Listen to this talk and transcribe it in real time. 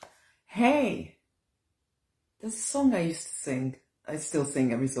Hey, there's a song I used to sing. I still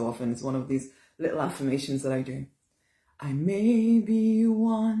sing every so often. It's one of these little affirmations that I do. I may be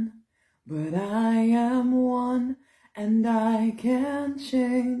one, but I am one, and I can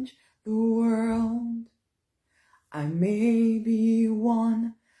change the world. I may be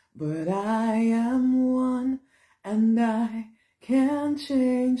one, but I am one, and I can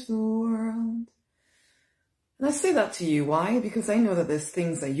change the world. And I say that to you. Why? Because I know that there's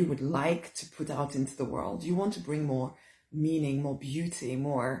things that you would like to put out into the world. You want to bring more meaning, more beauty,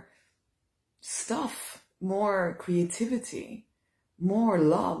 more stuff, more creativity, more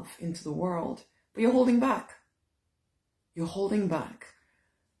love into the world. But you're holding back. You're holding back.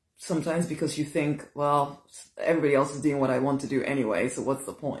 Sometimes because you think, well, everybody else is doing what I want to do anyway, so what's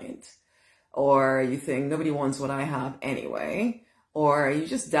the point? Or you think nobody wants what I have anyway. Or you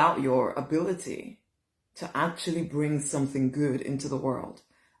just doubt your ability to actually bring something good into the world.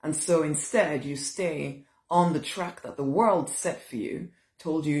 And so instead you stay on the track that the world set for you,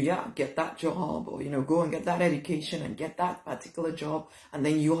 told you, yeah, get that job, or, go and get that education and get that particular job, and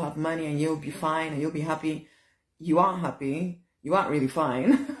then you'll have money and you'll be fine and you'll be happy. You aren't happy. You aren't really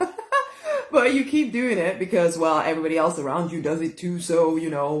fine. But you keep doing it because, well, everybody else around you does it too.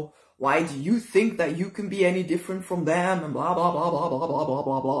 So, why do you think that you can be any different from them? And blah, blah, blah, blah, blah, blah, blah,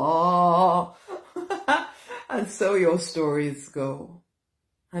 blah, blah. And so your stories go.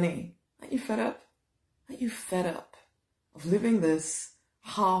 Honey, aren't you fed up? Aren't you fed up of living this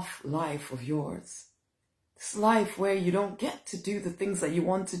half life of yours? This life where you don't get to do the things that you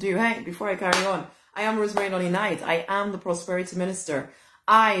want to do. Hey, before I carry on, I am Rosemary Nonny Knight. I am the Prosperity Minister.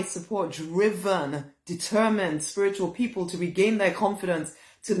 I support driven, determined spiritual people to regain their confidence,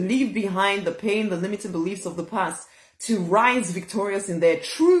 to leave behind the pain, the limiting beliefs of the past, to rise victorious in their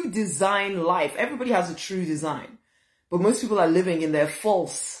true design life. Everybody has a true design, but most people are living in their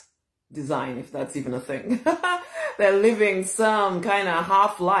false design, if that's even a thing. They're living some kind of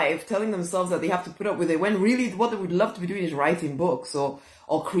half life, telling themselves that they have to put up with it, when really what they would love to be doing is writing books, or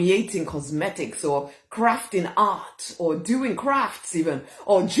creating cosmetics, or crafting art, or doing crafts even,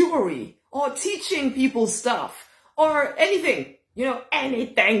 or jewelry, or teaching people stuff, or anything,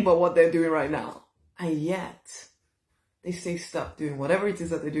 anything but what they're doing right now. And yet they stay stuck doing whatever it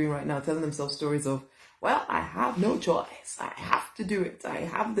is that they're doing right now, telling themselves stories of, well, I have no choice. I have to do it. I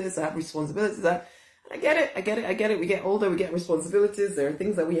have this. I have responsibilities. I get it. We get older. We get responsibilities. There are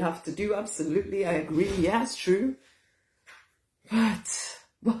things that we have to do. Absolutely. I agree. Yes, true. But.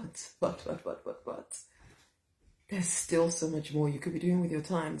 There's still so much more you could be doing with your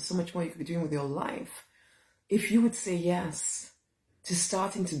time. So much more you could be doing with your life. If you would say yes to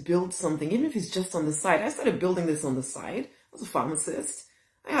starting to build something, even if it's just on the side. I started building this on the side. I was a pharmacist.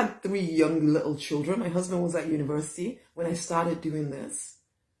 I had 3 young little children. My husband was at university when I started doing this,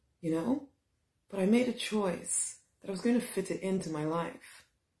 But I made a choice that I was going to fit it into my life.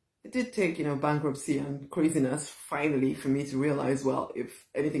 It did take, bankruptcy and craziness finally for me to realize, well, if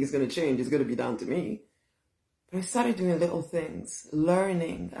anything is going to change, it's going to be down to me. But I started doing little things,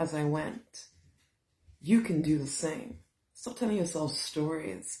 learning as I went. You can do the same. Stop telling yourself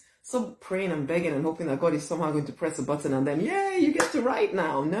stories. Stop praying and begging and hoping that God is somehow going to press a button and then, yay, you get to write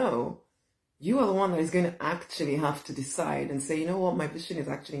now. No. You are the one that is going to actually have to decide and say, you know what, my vision is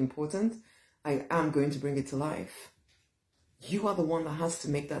actually important. I am going to bring it to life. You are the one that has to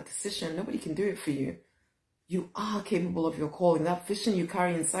make that decision. Nobody can do it for you. You are capable of your calling. That vision you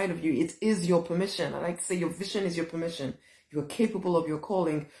carry inside of you, it is your permission. I like to say your vision is your permission. You are capable of your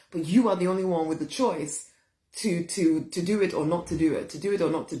calling, but you are the only one with the choice to do it or not to do it, to do it or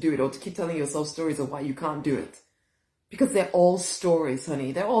not to do it, or to keep telling yourself stories of why you can't do it. Because they're all stories,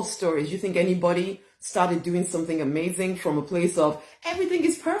 honey. They're all stories. You think anybody started doing something amazing from a place of, everything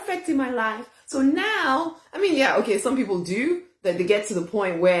is perfect in my life, so now, some people do, that they get to the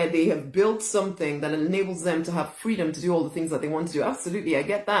point where they have built something that enables them to have freedom to do all the things that they want to do. Absolutely, I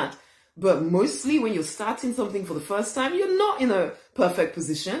get that. But mostly when you're starting something for the first time, you're not in a perfect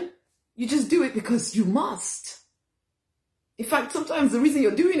position. You just do it because you must. In fact, sometimes the reason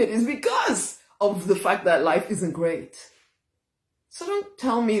you're doing it is because of the fact that life isn't great. So don't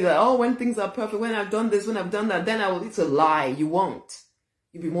tell me that, when things are perfect, when I've done this, when I've done that, then it's a lie. You won't.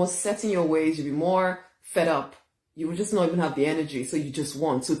 You'll be more set in your ways. You'll be more fed up. You will just not even have the energy, so you just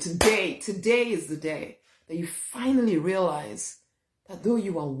won't. So today is the day that you finally realize that though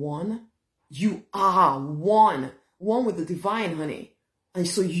you are one, you are one with the divine, honey. And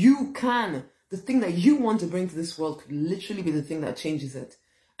so the thing that you want to bring to this world could literally be the thing that changes it.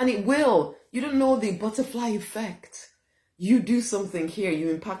 And it will. You don't know the butterfly effect. You do something here, you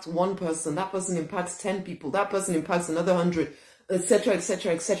impact one person, that person impacts 10 people, that person impacts another 100. etc.,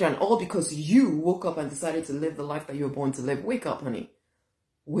 etc., etc. And all because you woke up and decided to live the life that you were born to live. Wake up, honey.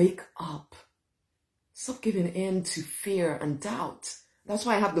 Wake up. Stop giving in to fear and doubt. That's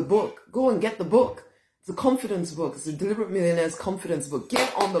why I have the book. Go and get the book. It's a confidence book. It's a Deliberate Millionaire's confidence book.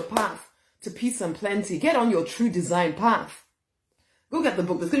 Get on the path to peace and plenty. Get on your true design path. Go get the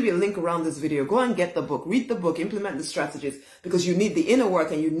book. There's going to be a link around this video. Go and get the book. Read the book. Implement the strategies, because you need the inner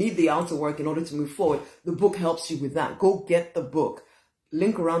work and you need the outer work in order to move forward. The book helps you with that. Go get the book.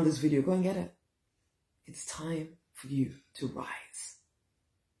 Link around this video. Go and get it. It's time for you to rise.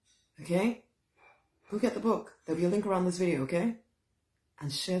 Okay? Go get the book. There'll be a link around this video, okay?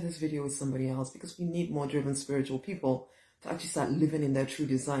 And share this video with somebody else, because we need more driven spiritual people to actually start living in their true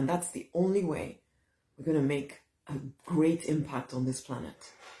design. That's the only way we're going to make a great impact on this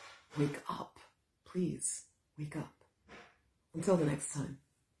planet. Wake up. Please, wake up. Until the next time,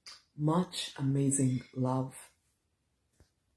 much amazing love.